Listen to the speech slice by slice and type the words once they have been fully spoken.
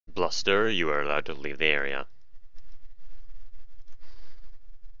bluster, you are allowed to leave the area.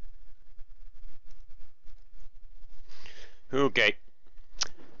 Okay.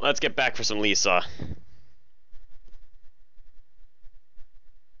 Let's get back for some Lisa.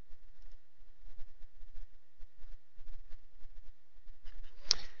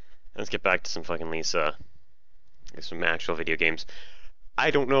 Let's get back to some fucking Lisa. Get some actual video games. I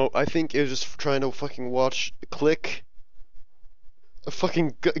don't know, I think it was just trying to fucking watch Click. I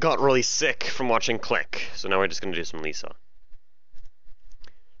fucking got really sick from watching Click, so now we're just gonna do some Lisa.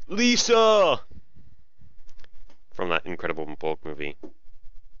 Lisa! From that Incredible Bulk movie.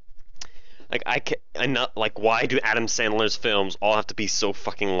 Like, I'm not, like, why do Adam Sandler's films all have to be so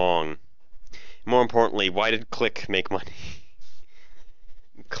fucking long? More importantly, why did Click make money?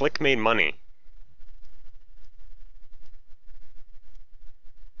 Click made money.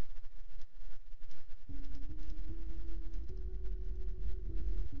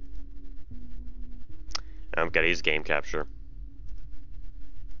 I've got to use game capture.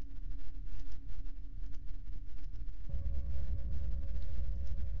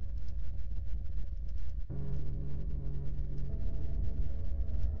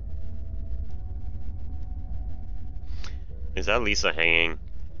 Is that Lisa hanging?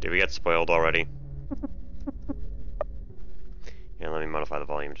 Did we get spoiled already? Yeah, let me modify the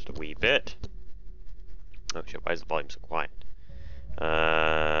volume just a wee bit. Oh shit, why is the volume so quiet?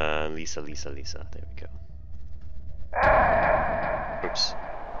 Lisa. There we go. Oops.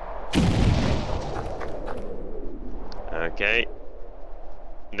 Okay.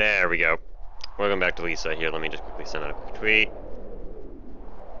 There we go. Welcome back to Lisa. Here, let me just quickly send out a quick tweet.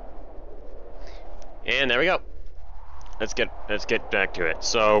 And there we go. Let's get back to it.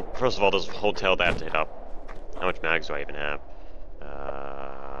 So, first of all, there's a hotel that I have to hit up. How much mags do I even have?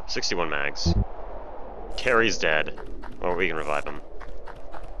 61 mags. Terry's dead. Well, we can revive him.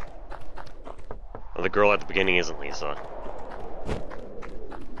 Well, the girl at the beginning isn't Lisa.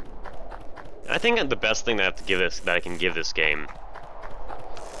 I think the best thing that I can give this game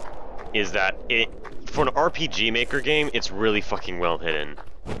is that for an RPG Maker game, it's really fucking well hidden.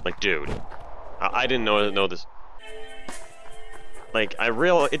 Like, dude, I didn't know this. Like,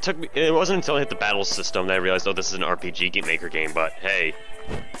 it wasn't until I hit the battle system that I realized, oh, this is an RPG Maker game, but hey.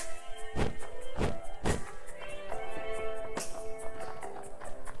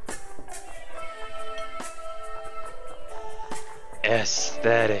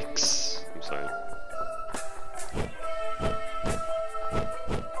 Aesthetics. I'm sorry.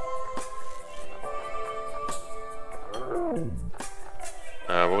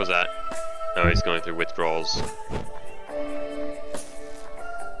 What was that? Oh, he's going through withdrawals.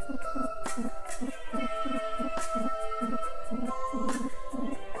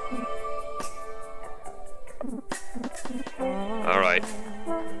 Alright.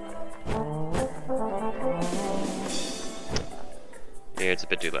 Yeah, it's a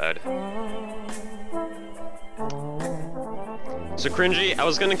bit too loud. So Cringey, I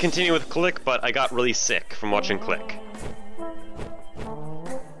was gonna continue with Click, but I got really sick from watching Click.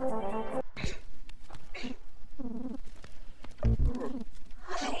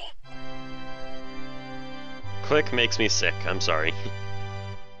 Click makes me sick, I'm sorry.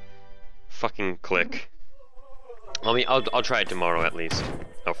 Fucking Click. I'll try it tomorrow at least.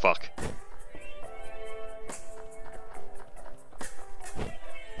 Oh fuck.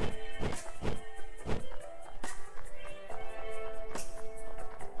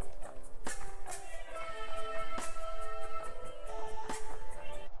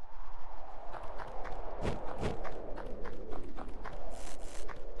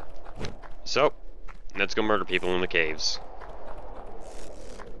 So, let's go murder people in the caves.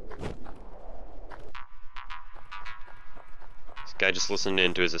 This guy just listened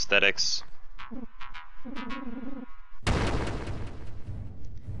into his aesthetics.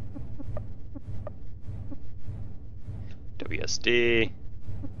 WSD.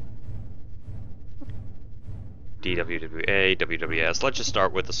 DWWA, WWS. Let's just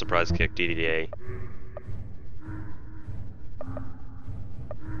start with the surprise kick, DDDA.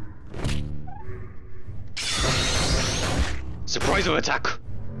 Surprise of attack!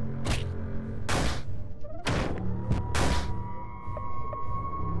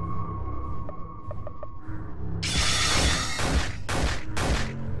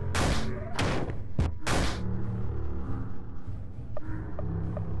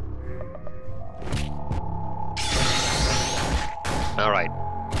 Alright.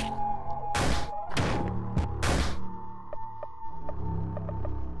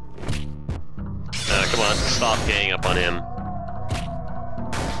 Come on, stop ganging up on him.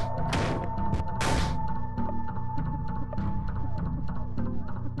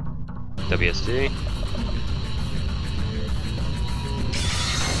 WSD.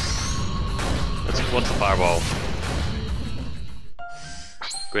 What's the fireball?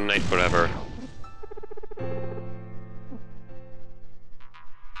 Good night forever.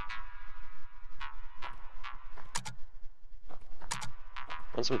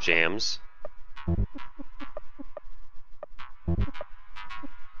 Want some jams?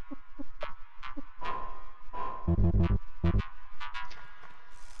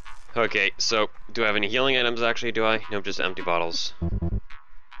 Okay, so do I have any healing items actually? Do I? Nope, just empty bottles.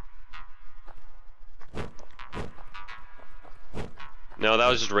 No, that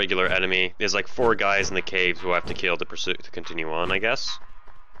was just a regular enemy. There's like 4 guys in the caves who I have to kill to continue on, I guess.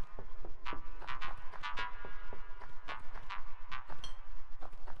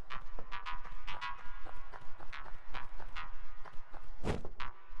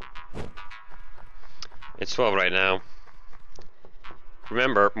 It's 12 right now.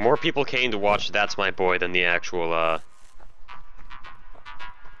 Remember, more people came to watch That's My Boy than the actual, Oh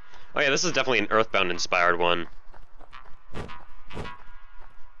yeah, this is definitely an Earthbound inspired one.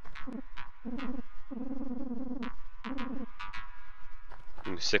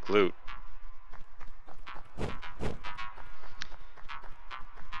 Ooh, sick loot.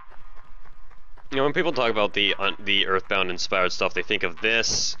 You know, when people talk about the Earthbound inspired stuff, they think of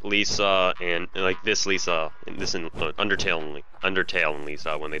this Lisa and like this Lisa and this in Undertale and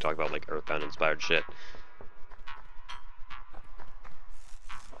Lisa when they talk about like Earthbound inspired shit.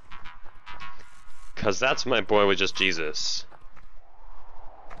 Cause That's My Boy was just Jesus.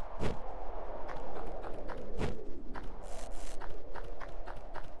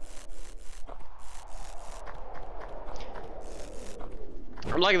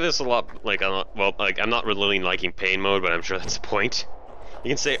 I'm liking this a lot, like, well, like, I'm not really liking pain mode, but I'm sure that's the point. You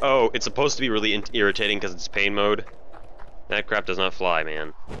can say, oh, it's supposed to be really irritating because it's pain mode. That crap does not fly,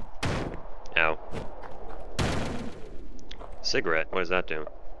 man. Ow. Cigarette, what does that do?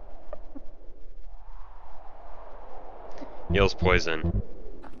 Heals poison.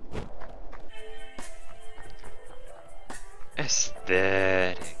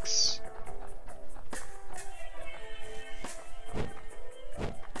 Aesthetics.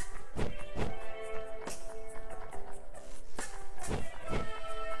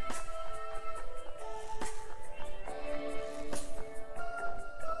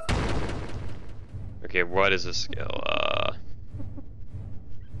 Okay, what is this skill?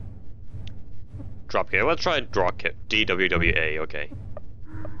 Drop kick. Let's try drop kick. DWWA, okay.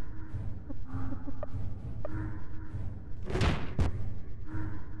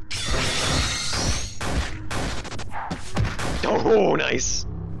 Oh, nice!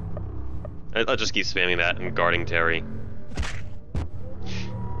 I'll just keep spamming that and guarding Terry.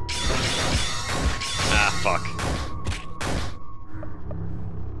 Ah, fuck.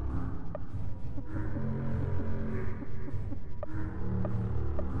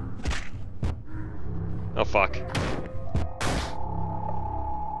 Oh, fuck.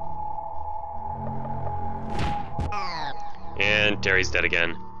 And Terry's dead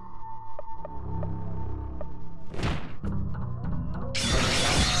again.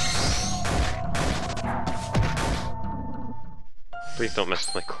 Please don't mess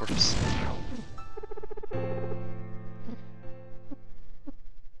with my corpse.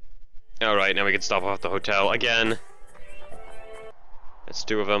 Alright, now we can stop off the hotel again. That's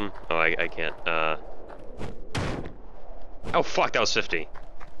 2 of them. Oh, I can't, Oh, fuck, that was 50.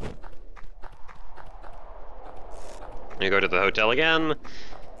 We go to the hotel again,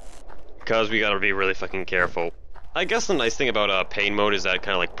 because we gotta be really fucking careful. I guess the nice thing about pain mode is that it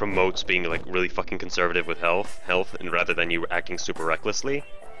kind of like promotes being like really fucking conservative with health, and rather than you acting super recklessly.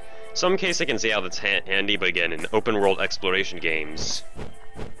 Some case I can see how that's handy, but again, in open world exploration games.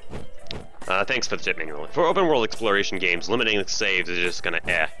 Thanks for the tip, Manuel. For open world exploration games, limiting the saves is just gonna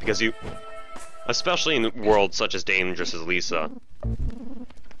because you, especially in worlds such as dangerous as Lisa.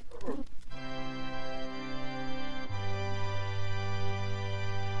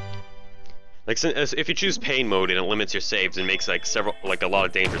 Like, if you choose pain mode and it limits your saves and makes like a lot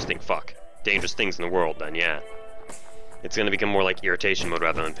of dangerous things in the world, then yeah, it's gonna become more like irritation mode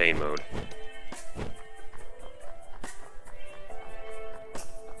rather than pain mode.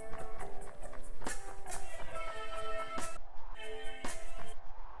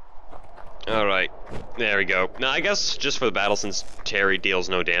 Alright, there we go. Now I guess just for the battle, since Terry deals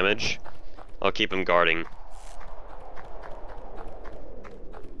no damage, I'll keep him guarding.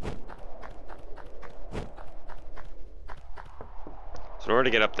 So in order to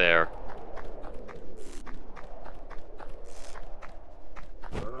get up there,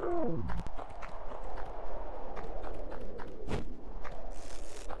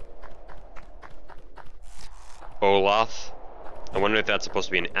 Olaf. I wonder if that's supposed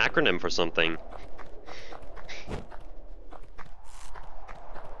to be an acronym for something.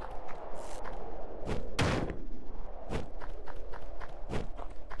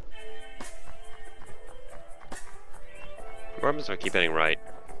 What happens if I keep hitting right?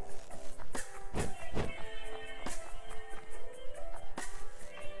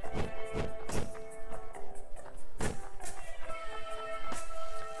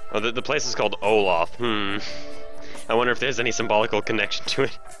 Oh, the place is called Olaf. I wonder if there's any symbolical connection to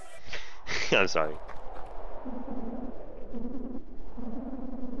it. I'm sorry.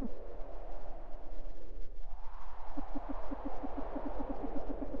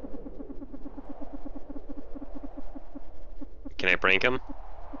 Can I prank him?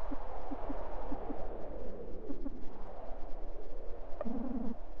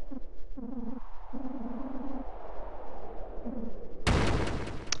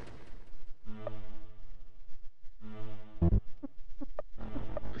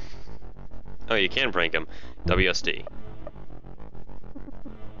 Oh, you can prank him. WSD.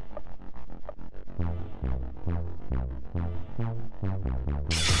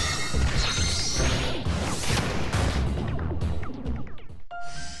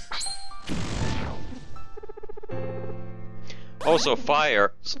 Oh, so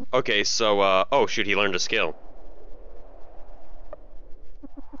fire. Okay, so, oh shoot, he learned a skill.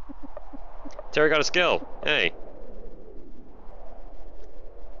 Terry got a skill. Hey.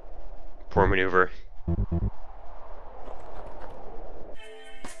 Poor maneuver.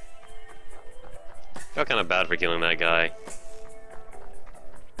 Felt kind of bad for killing that guy.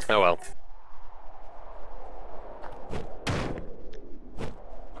 Oh well.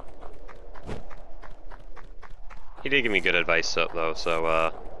 He did give me good advice though, so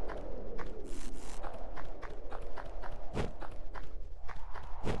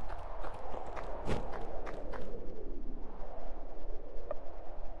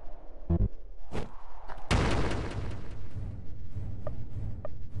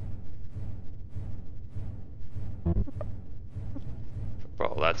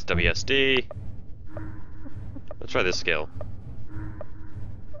well, that's WSD. Let's try this skill.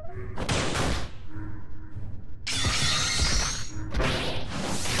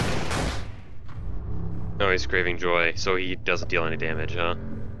 Oh, he's craving joy, so he doesn't deal any damage, huh?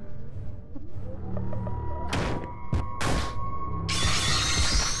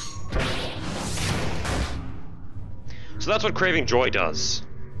 So that's what craving joy does.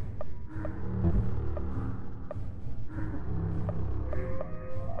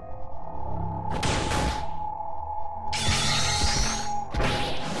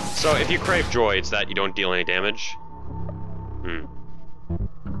 So if you crave joy, it's that you don't deal any damage?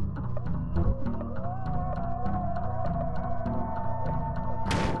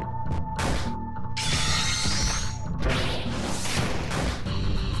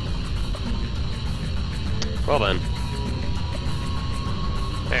 Well then.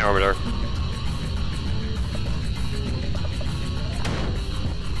 Hey, Arbiter.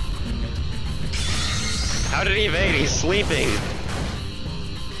 How did he evade? He's sleeping!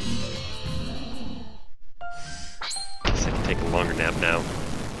 Guess I can take a longer nap now.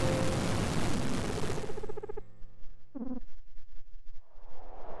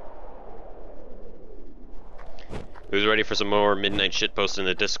 Who's ready for some more midnight shitpost in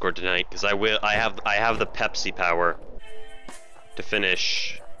the Discord tonight? Because I have the Pepsi power to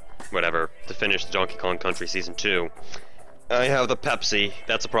finish whatever, to finish the Donkey Kong Country Season 2. I have the Pepsi.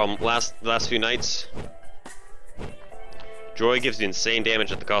 That's a problem. Last few nights, joy gives you insane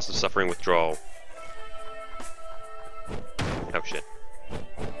damage at the cost of suffering withdrawal. Oh shit.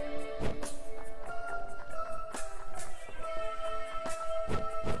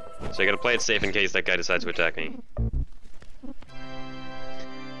 So I gotta play it safe in case that guy decides to attack me.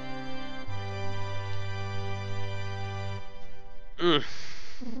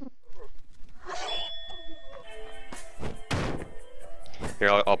 Here,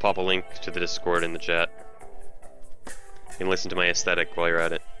 I'll pop a link to the Discord in the chat. You can listen to my aesthetic while you're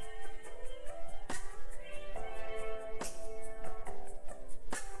at it.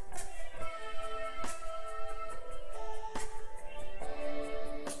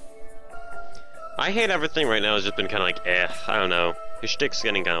 I hate everything right now has just been kind of like, I don't know. His shtick's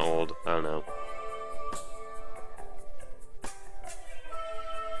getting kind of old. I don't know.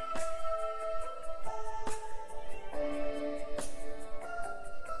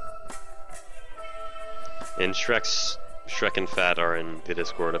 And Shrek and Fat are in the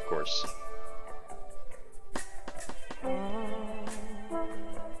Discord, of course.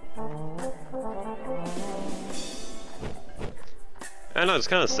 I know, it's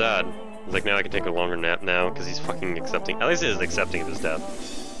kind of sad. He's like, now I can take a longer nap now, because he's fucking accepting. At least he is accepting of his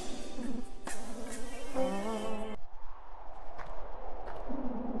death.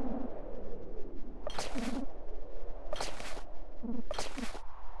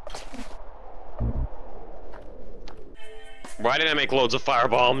 Why did I make loads of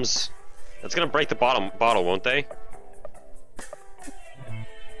firebombs? That's gonna break the bottle, won't they?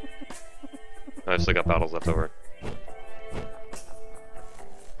 I've still got bottles left over.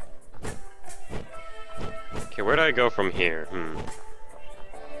 Okay, where do I go from here?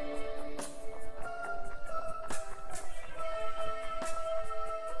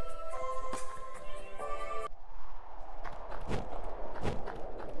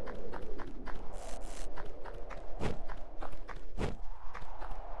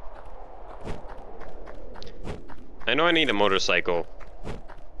 I know I need a motorcycle.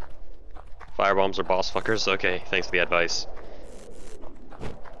 Firebombs are boss fuckers? Okay, thanks for the advice.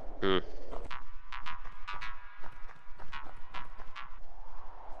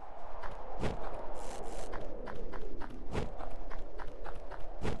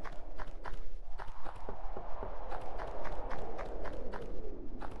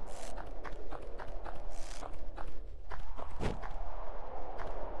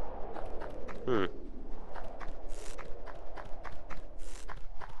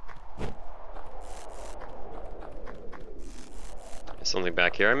 Something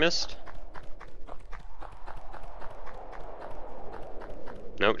back here I missed?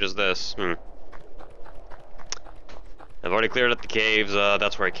 Nope, just this. I've already cleared up the caves,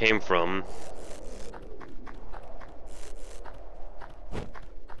 that's where I came from.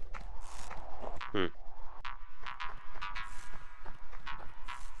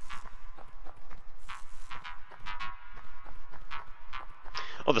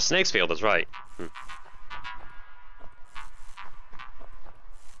 Oh, the snakes field is right.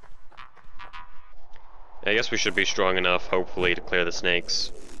 I guess we should be strong enough, hopefully, to clear the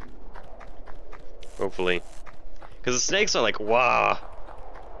snakes. Hopefully. Because the snakes are like, wah!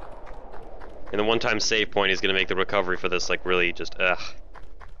 And the one-time save point is going to make the recovery for this, like, really just, ugh.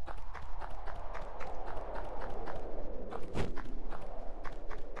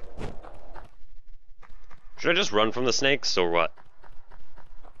 Should I just run from the snakes, or what?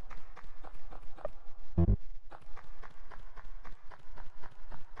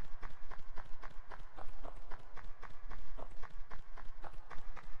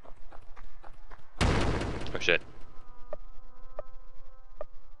 Oh shit.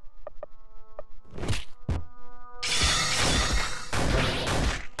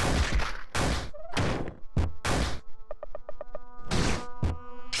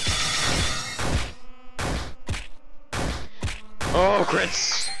 Oh,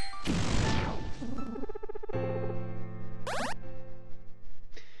 crits!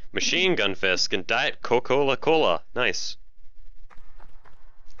 Machine Gun Fist and Diet Coca-Cola Cola. Nice.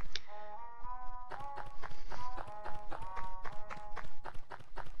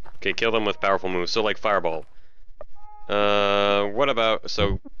 Okay, kill them with powerful moves, so like Fireball. What about,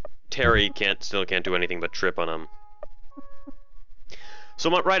 so Terry still can't do anything but trip on him.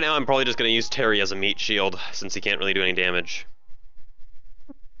 So right now I'm probably just gonna use Terry as a meat shield, since he can't really do any damage.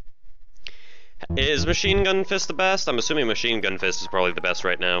 Is Machine Gun Fist the best? I'm assuming Machine Gun Fist is probably the best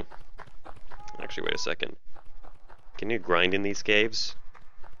right now. Actually, wait a second. Can you grind in these caves?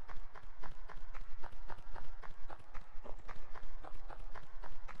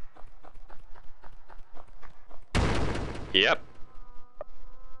 Yep.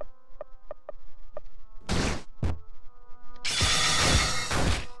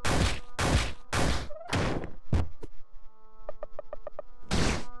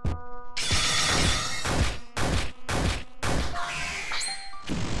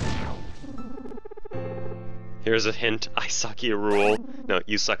 Here's a hint, I suck, you rule. No,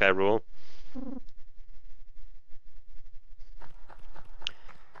 you suck, I rule.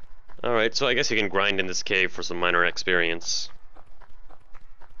 Alright, so I guess you can grind in this cave for some minor experience.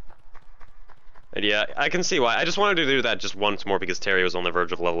 And yeah, I can see why. I just wanted to do that just once more because Terry was on the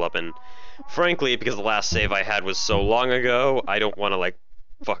verge of level up, and frankly, because the last save I had was so long ago, I don't want to, like,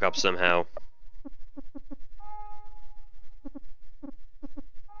 fuck up somehow.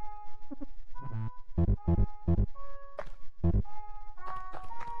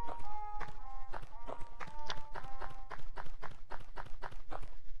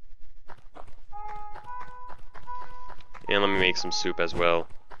 And let me make some soup as well.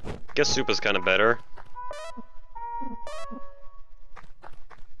 Guess soup is kind of better.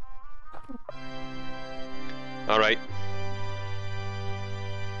 Alright.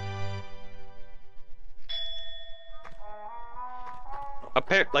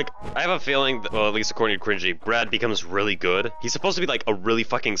 Like, I have a feeling that, well, at least according to Cringey, Brad becomes really good. He's supposed to be like a really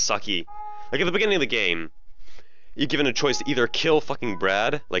fucking sucky. Like at the beginning of the game, you're given a choice to either kill fucking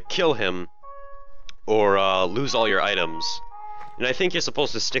Brad, like kill him, or lose all your items. And I think you're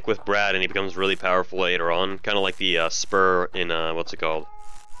supposed to stick with Brad, and he becomes really powerful later on, kind of like the spur in what's it called?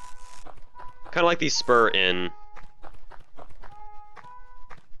 Kind of like the spur in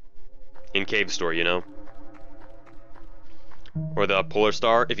Cave Story, you know? Or the Polar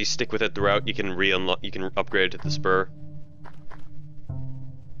Star. If you stick with it throughout, you can re-unlock. You can upgrade it to the spur.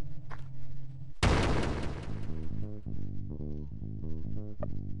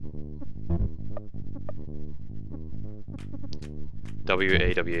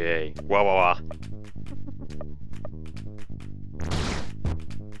 WAWA. Wah wah wah.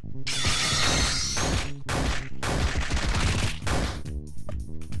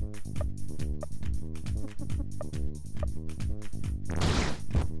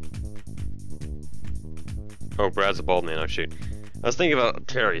 Oh, Brad's a bald man. Oh shoot. I was thinking about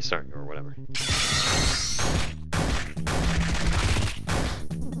Terry, sorry, or whatever.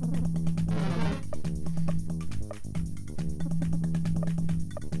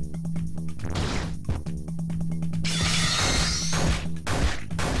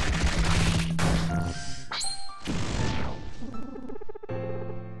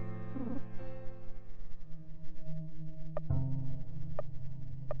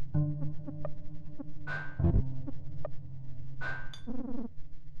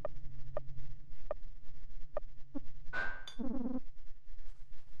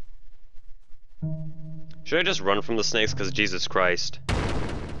 Should I just run from the snakes? Because Jesus Christ.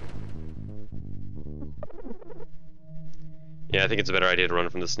 Yeah, I think it's a better idea to run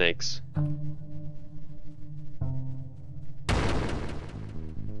from the snakes.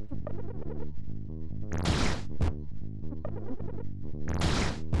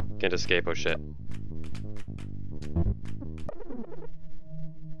 Can't escape, oh shit.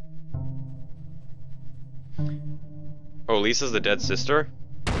 Oh, Lisa's the dead sister?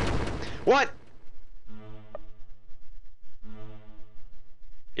 What?!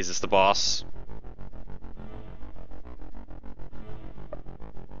 Is this the boss?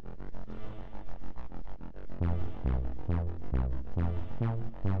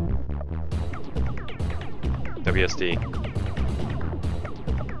 WSD.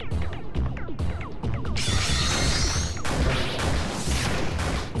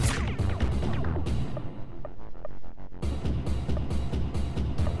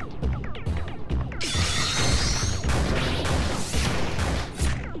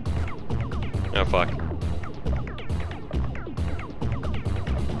 Oh fuck.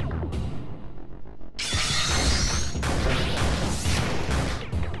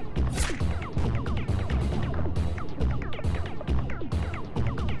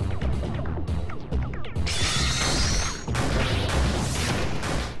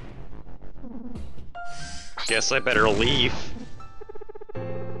 Guess I better leave.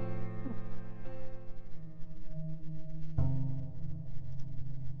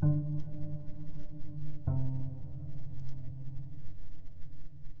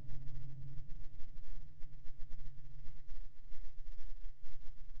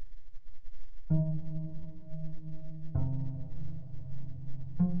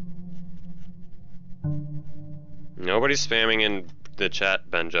 Nobody's spamming in the chat,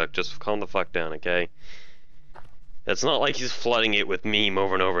 Benjuk. Just calm the fuck down, okay? It's not like he's flooding it with meme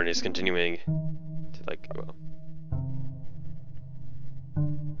over and over and he's continuing to, like, well.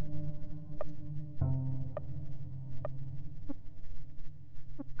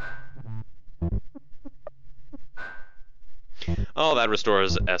 Oh, that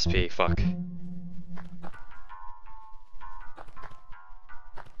restores SP, fuck.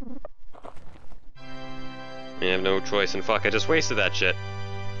 I have no choice, and fuck, I just wasted that shit.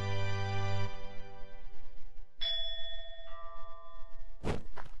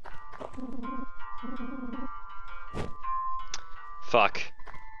 Fuck.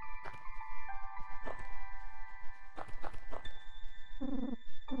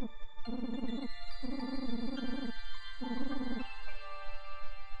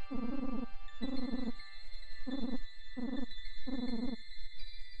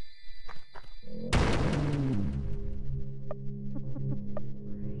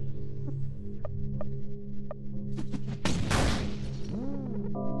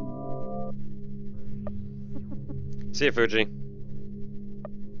 See ya, Fuji.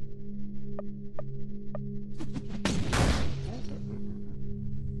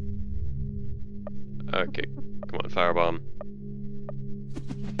 Okay, come on, firebomb.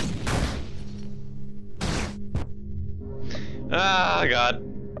 Ah, God.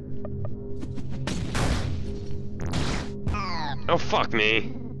 Oh, fuck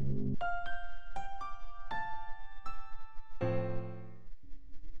me.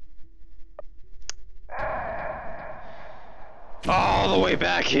 All the way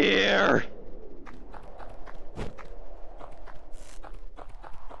back here!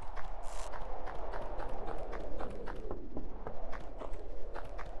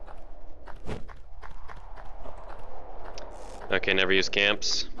 Okay, never use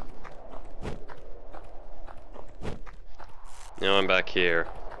camps. Now I'm back here.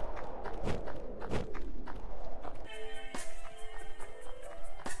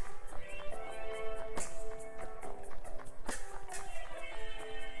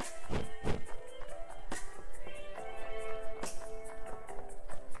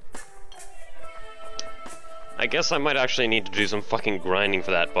 I guess I might actually need to do some fucking grinding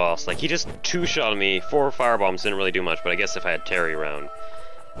for that boss. Like, he just two-shot me, 4 firebombs didn't really do much, but I guess if I had Terry around,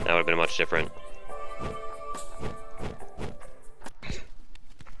 that would have been much different.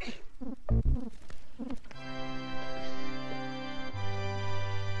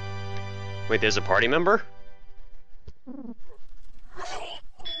 Wait, there's a party member?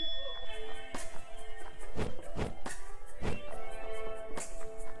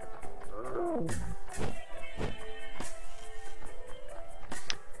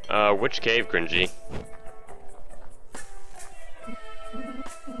 Which cave, Cringey?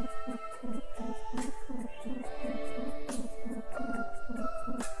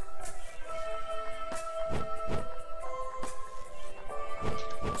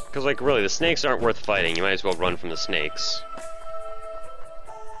 Because, like, really, the snakes aren't worth fighting. You might as well run from the snakes.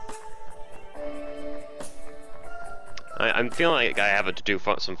 I'm feeling like I have to do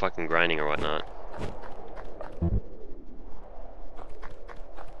some fucking grinding or whatnot.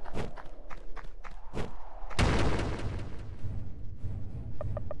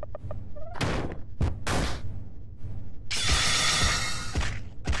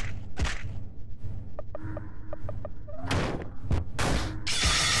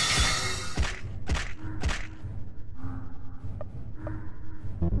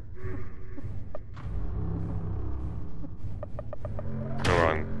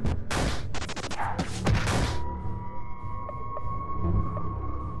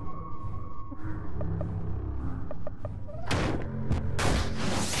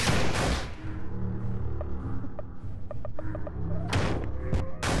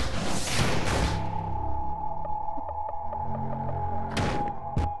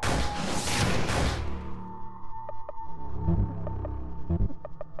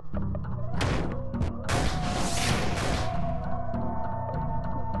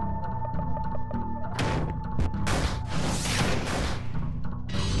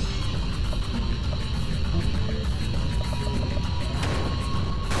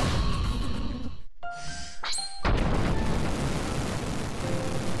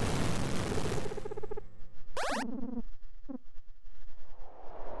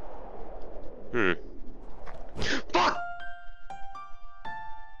 Fuck!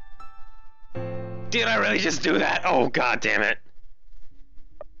 Did I really just do that? Oh, god damn it.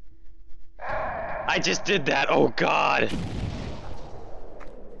 I just did that, oh god.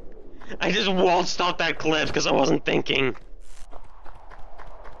 I just waltzed off that cliff because I wasn't thinking.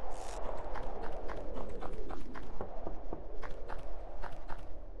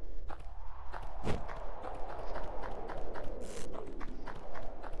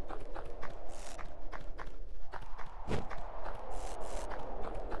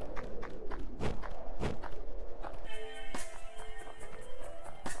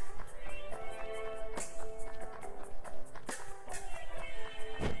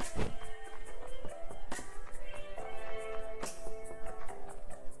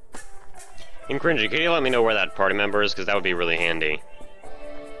 And Cringey, can you let me know where that party member is? Because that would be really handy.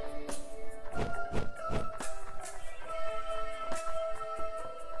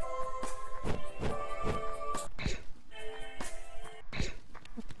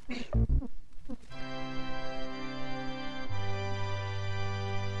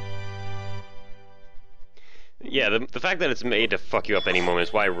 Yeah, the fact that it's made to fuck you up any moment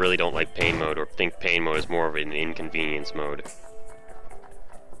is why I really don't like pain mode, or think pain mode is more of an inconvenience mode.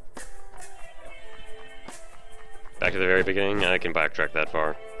 Back to the very beginning, I can backtrack that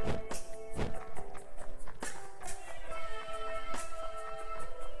far.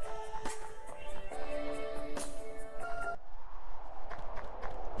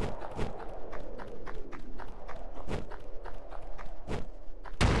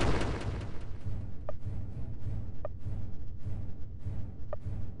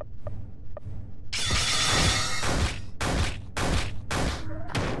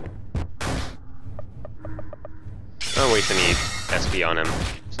 waste any SP on him,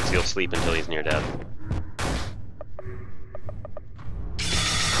 since he'll sleep until he's near death.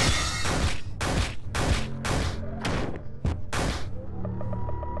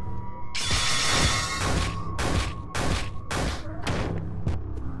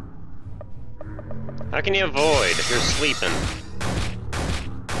 How can you avoid if you're sleeping?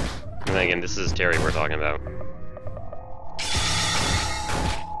 And then again, this is Terry we're talking about.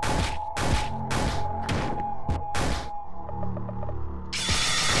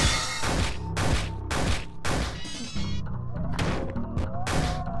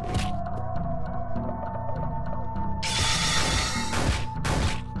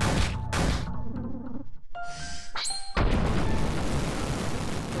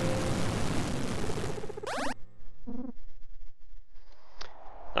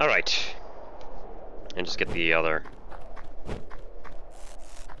 Alright. And just get the other.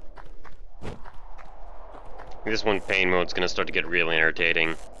 This one pain mode's gonna start to get really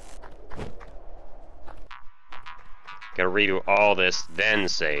irritating. Gotta redo all this, then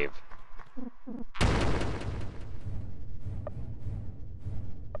save.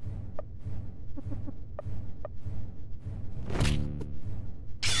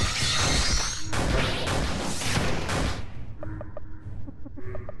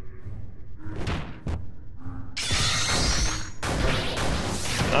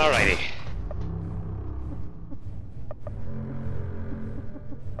 Alrighty.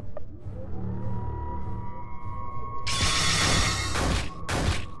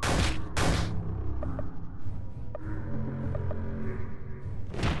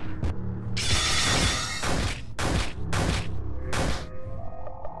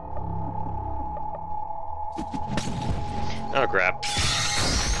 Oh crap.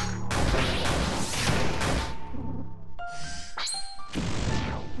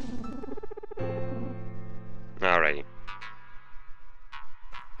 Alrighty.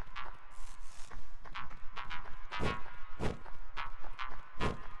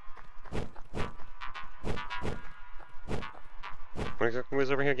 What exactly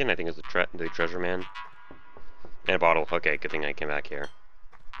was over here again? I think it was the treasure man. And a bottle. Okay, good thing I came back here.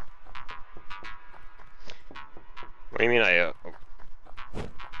 What do you mean oh,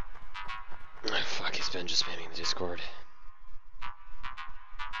 fuck, he's been just spamming the Discord.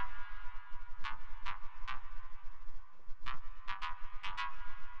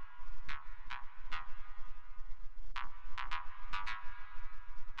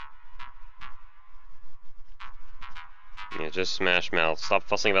 Yeah, just smash mouth. Stop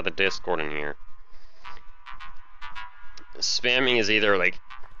fussing about the Discord in here. Spamming is either like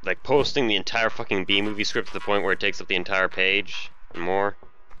posting the entire fucking B-movie script to the point where it takes up the entire page and more.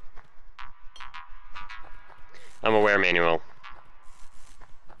 I'm aware, Manuel.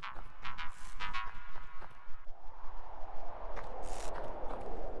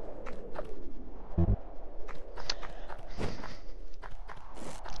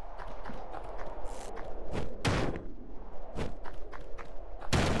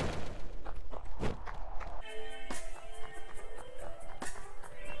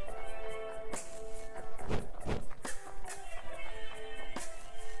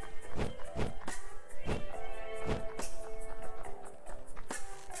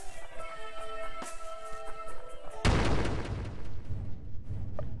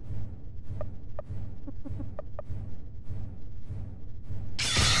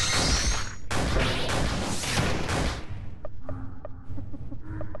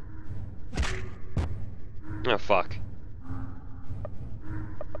 Oh, fuck.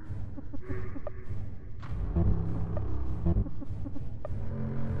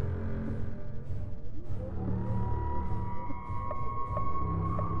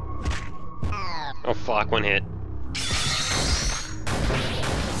 Oh, fuck, one hit.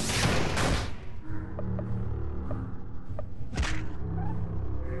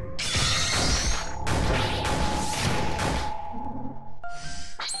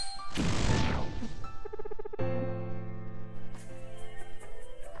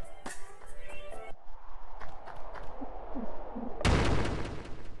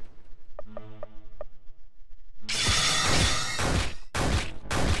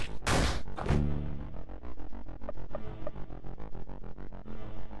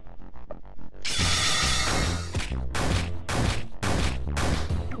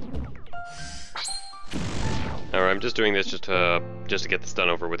 Alright, I'm just doing this just to get this done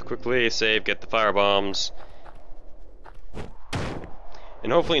over with quickly, save, get the fire bombs,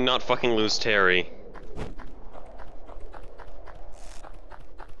 and hopefully not fucking lose Terry.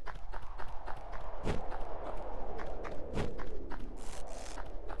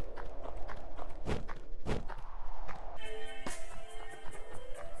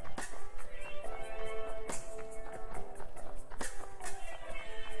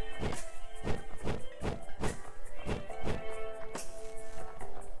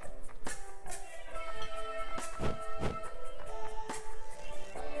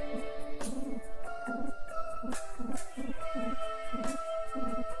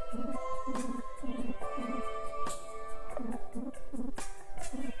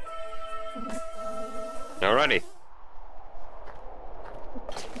 Alrighty.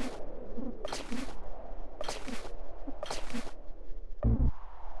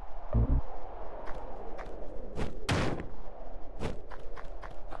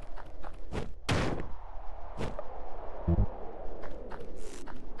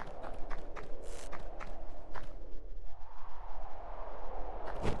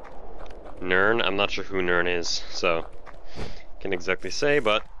 Nern? I'm not sure who Nern is, so can't exactly say,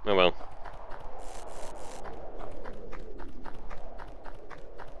 but oh well.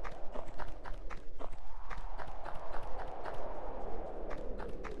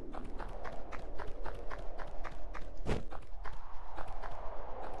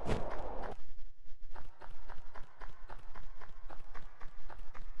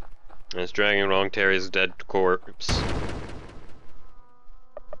 And it's dragging along Terry's dead corpse.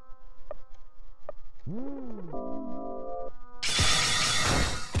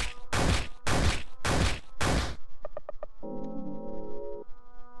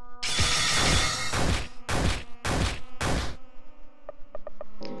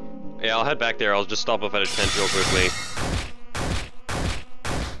 Yeah, I'll head back there. I'll just stop off at a tent real quickly.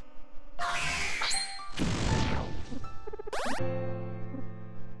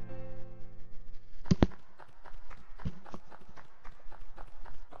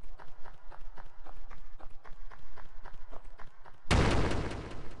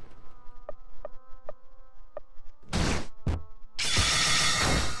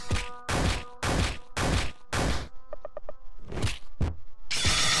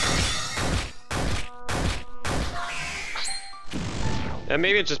 And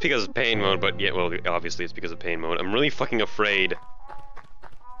maybe it's just because of pain mode, but yeah, well, obviously it's because of pain mode. I'm really fucking afraid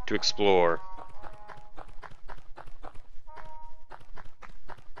to explore.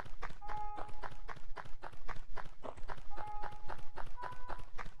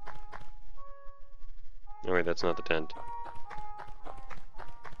 Oh wait, that's not the tent.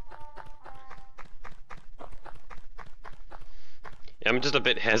 Yeah, I'm just a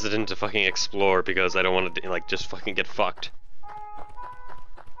bit hesitant to fucking explore because I don't want to, like, just fucking get fucked.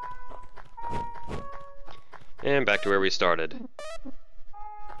 And back to where we started.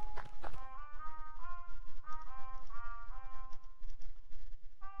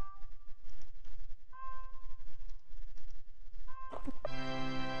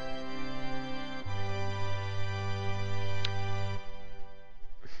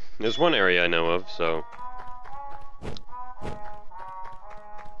 There's one area I know of, so...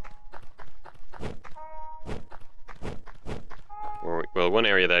 Or, well, one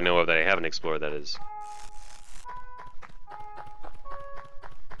area that I know of that I haven't explored, that is.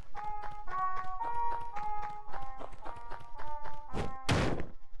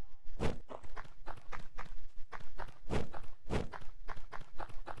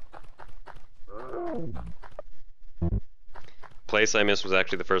 Place I missed was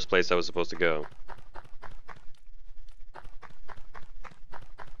actually the first place I was supposed to go.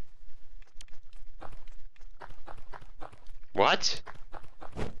 What?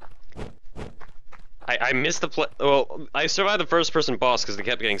 I missed the well, I survived the first person boss because they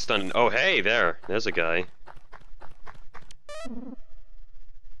kept getting stunned. Oh hey, there's a guy.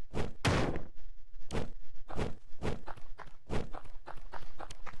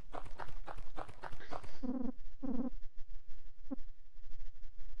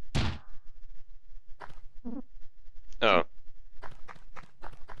 Oh.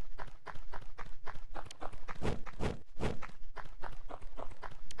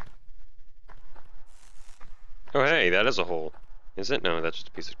 Oh hey, that is a hole. Is it? No, that's just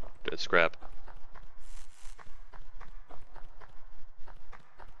a piece of scrap.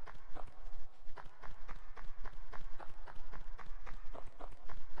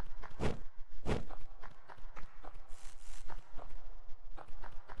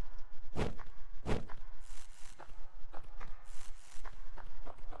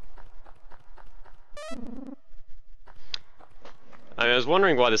 I was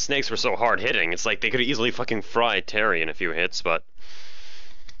wondering why the snakes were so hard hitting. It's like they could easily fucking fry Terry in a few hits, but...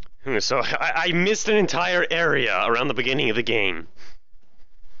 So I missed an entire area around the beginning of the game.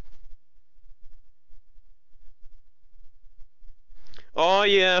 Oh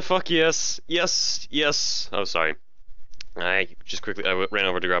yeah, fuck yes. Yes, yes. Oh, sorry. I ran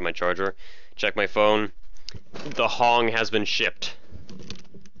over to grab my charger, check my phone. The Hong has been shipped.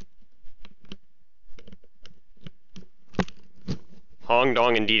 Hong,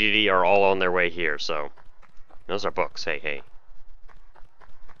 Dong, and DDD are all on their way here, so... Those are books, hey, hey.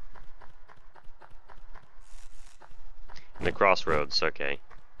 And the crossroads, okay.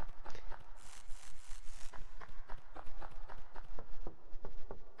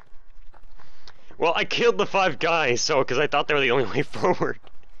 Well, I killed the 5 guys, so because I thought they were the only way forward.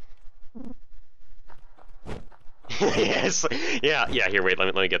 Yes. Yeah. Yeah. Here, wait.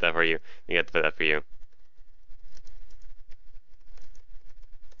 Let me get that for you. Let me get that for you.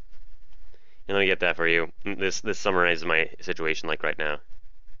 And let me get that for you. This summarizes my situation like right now.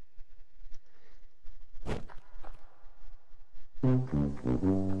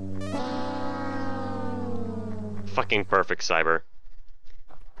 Fucking perfect, Cyber.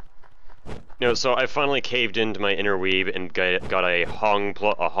 No, so I finally caved into my inner weeb and got a Hong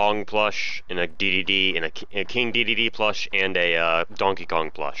plush, and a DDD, and a King DDD plush, and a Donkey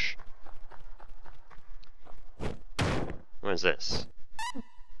Kong plush. What is this?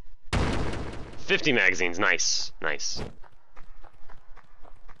 50 magazines, nice, nice.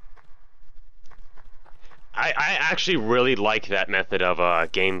 I actually really like that method of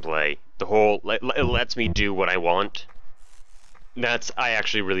gameplay. The whole, it lets me do what I want. I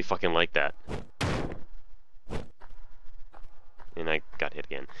actually really fucking like that. And I got hit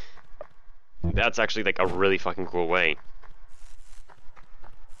again. That's actually like a really fucking cool way.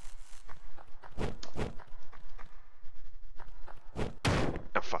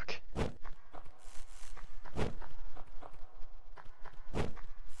 Oh fuck.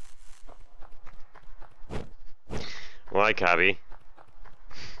 Why, Cabby?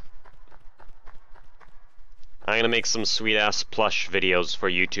 I'm gonna make some sweet-ass plush videos for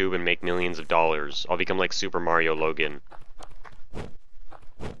YouTube and make millions of dollars. I'll become like Super Mario Logan. I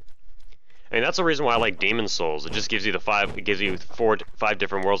mean, that's the reason why I like Demon Souls. It just gives you it gives you 5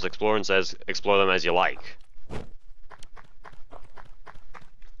 different worlds to explore and says, explore them as you like.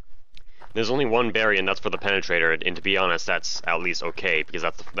 There's only one berry, and that's for the penetrator, and to be honest, that's at least okay, because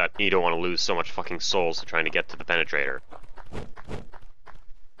that you don't want to lose so much fucking souls to trying to get to the penetrator.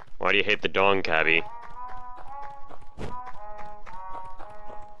 Why do you hate the dong, Cabby?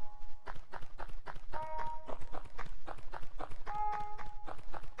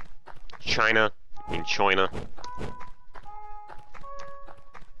 China? I mean China.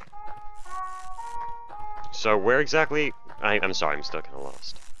 So where exactly? I'm sorry, I'm still kind of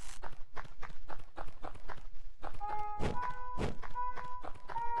lost.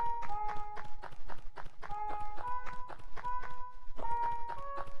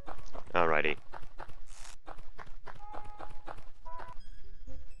 Alrighty.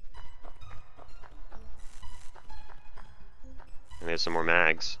 And there's some more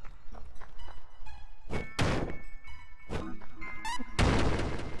mags.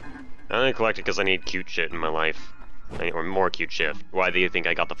 I'm gonna collect it because I need cute shit in my life. Or more cute shit. Why do you think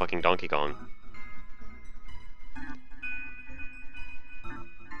I got the fucking Donkey Kong?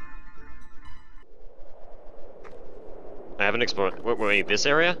 I haven't explored... Wait, this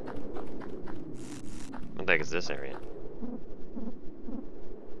area? What the heck is this area?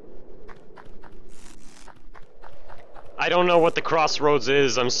 I don't know what the crossroads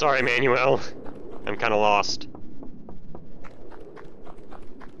is. I'm sorry, Manuel. I'm kinda lost.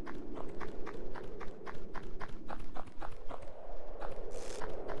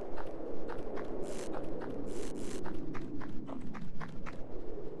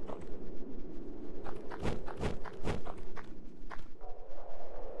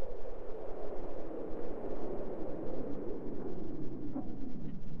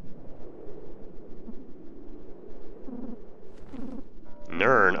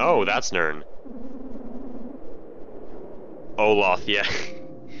 Nern. Oh, that's Nern. Olaf, yeah.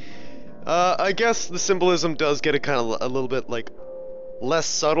 I guess the symbolism does get a little bit, like, less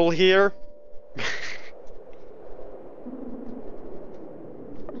subtle here.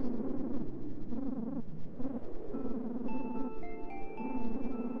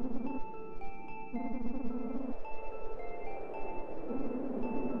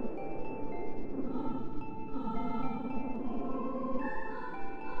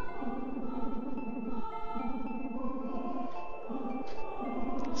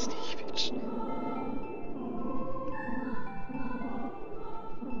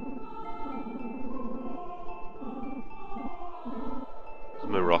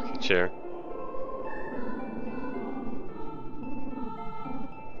 My rocking chair.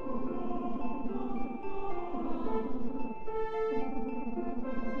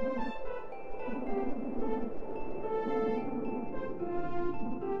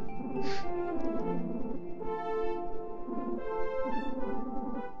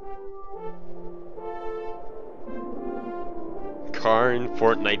 Karn,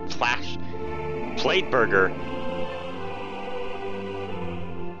 Fortnite, Flash, Plate Burger.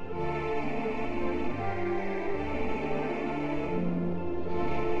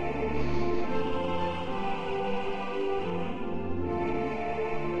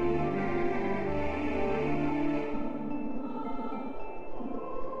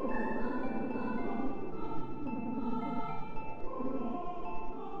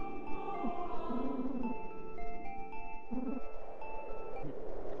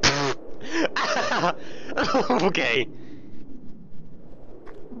 Okay.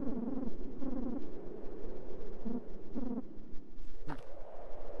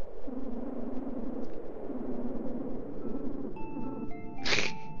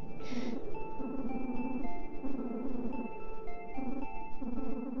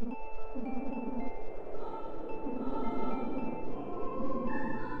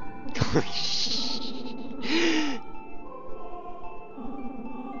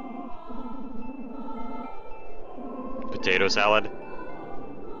 Potato salad.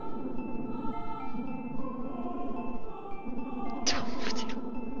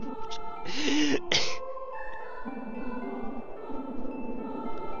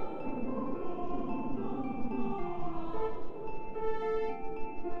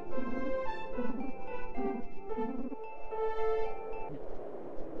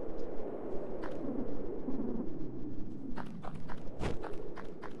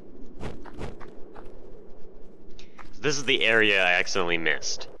 This is the area I accidentally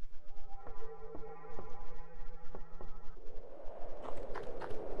missed.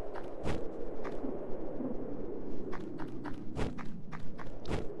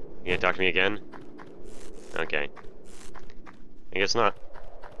 You gonna talk to me again? Okay. I guess not.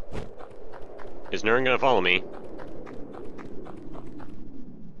 Is Nurin gonna follow me?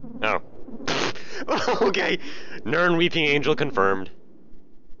 Oh. Okay. Nurin Weeping Angel confirmed.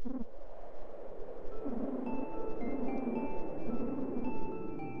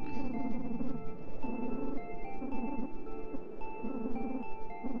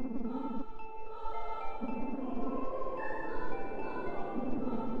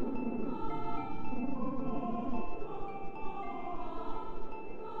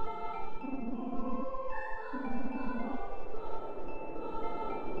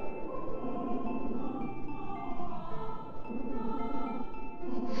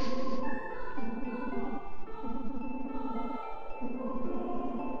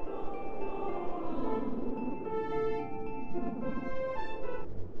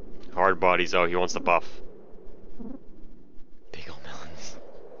 Hard bodies, oh, he wants the buff. Big ol' melons.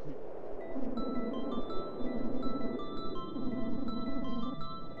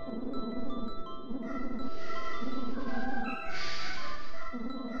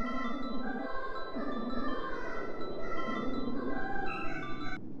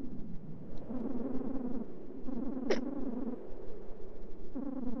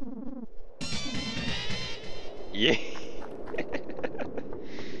 Yeah.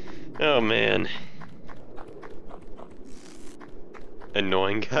 Oh man.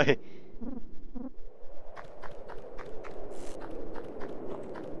 Annoying guy.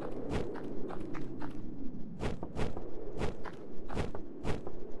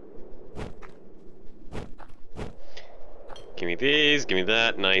 Give me these, give me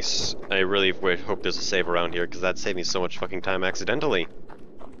that, nice. I really hope there's a save around here, because that saved me so much fucking time accidentally.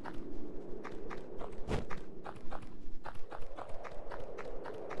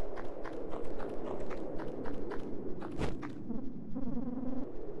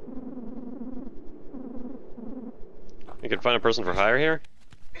 You could find a person for hire here?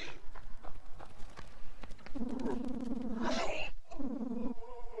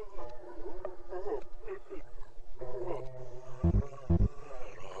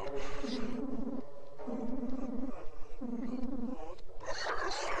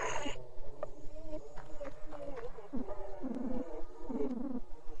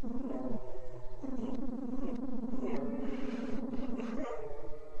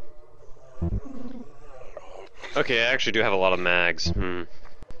 Okay, I actually do have a lot of mags. And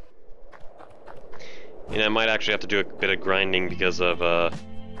I might actually have to do a bit of grinding because of,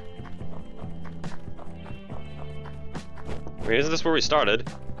 Wait, isn't this where we started?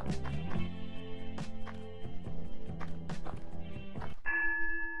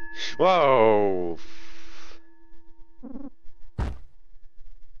 Whoa!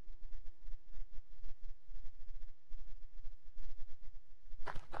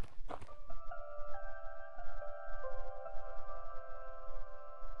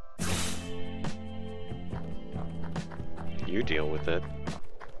 You deal with it.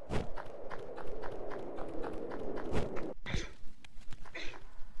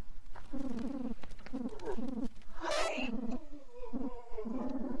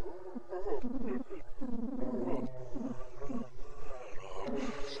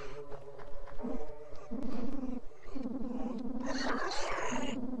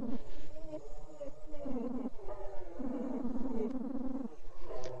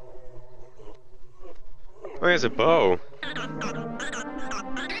 Where's a bow?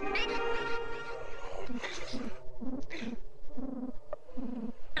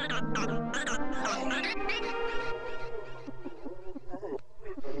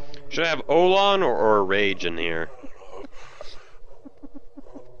 Should I have Olan or Rage in here?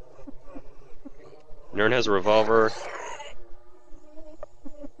 Nern has a revolver.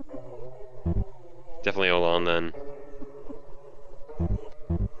 Definitely Olan then.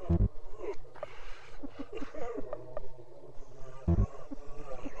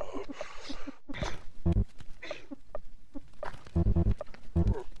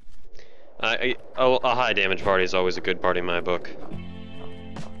 A high damage party is always a good party in my book.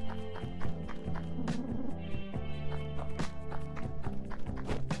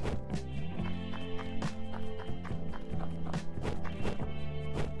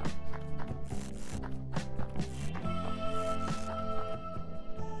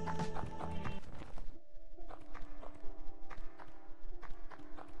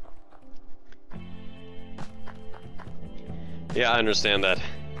 Yeah, I understand that,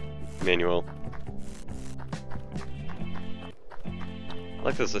 Manuel. I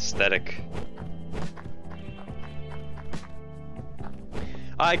like this aesthetic.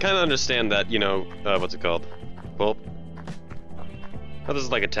 I kind of understand that, you know, what's it called? Well, oh, this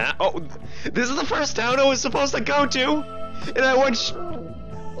is like a town. Oh, this is the first town I was supposed to go to, and I went.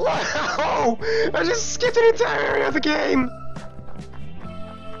 Wow! I just skipped an entire area of the game.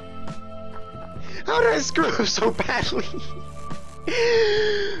 How did I screw up so badly?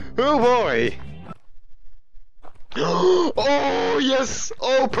 Oh boy! Oh yes!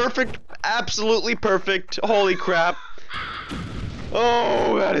 Oh, perfect! Absolutely perfect! Holy crap!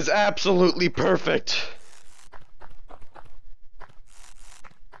 Oh, that is absolutely perfect!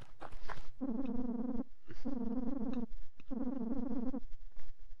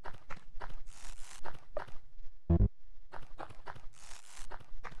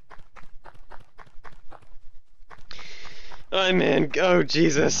 Oh man, oh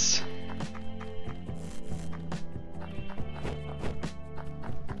Jesus.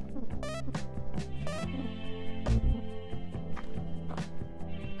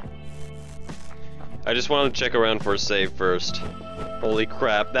 I just wanted to check around for a save first. Holy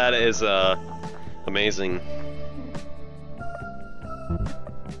crap, that is amazing.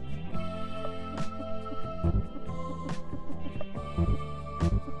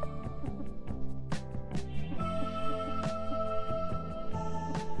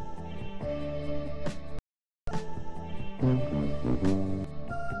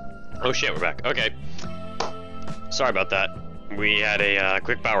 Oh shit, we're back. Okay. Sorry about that. We had a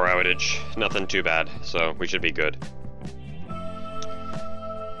quick power outage. Nothing too bad, so we should be good.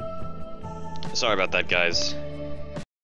 Sorry about that, guys.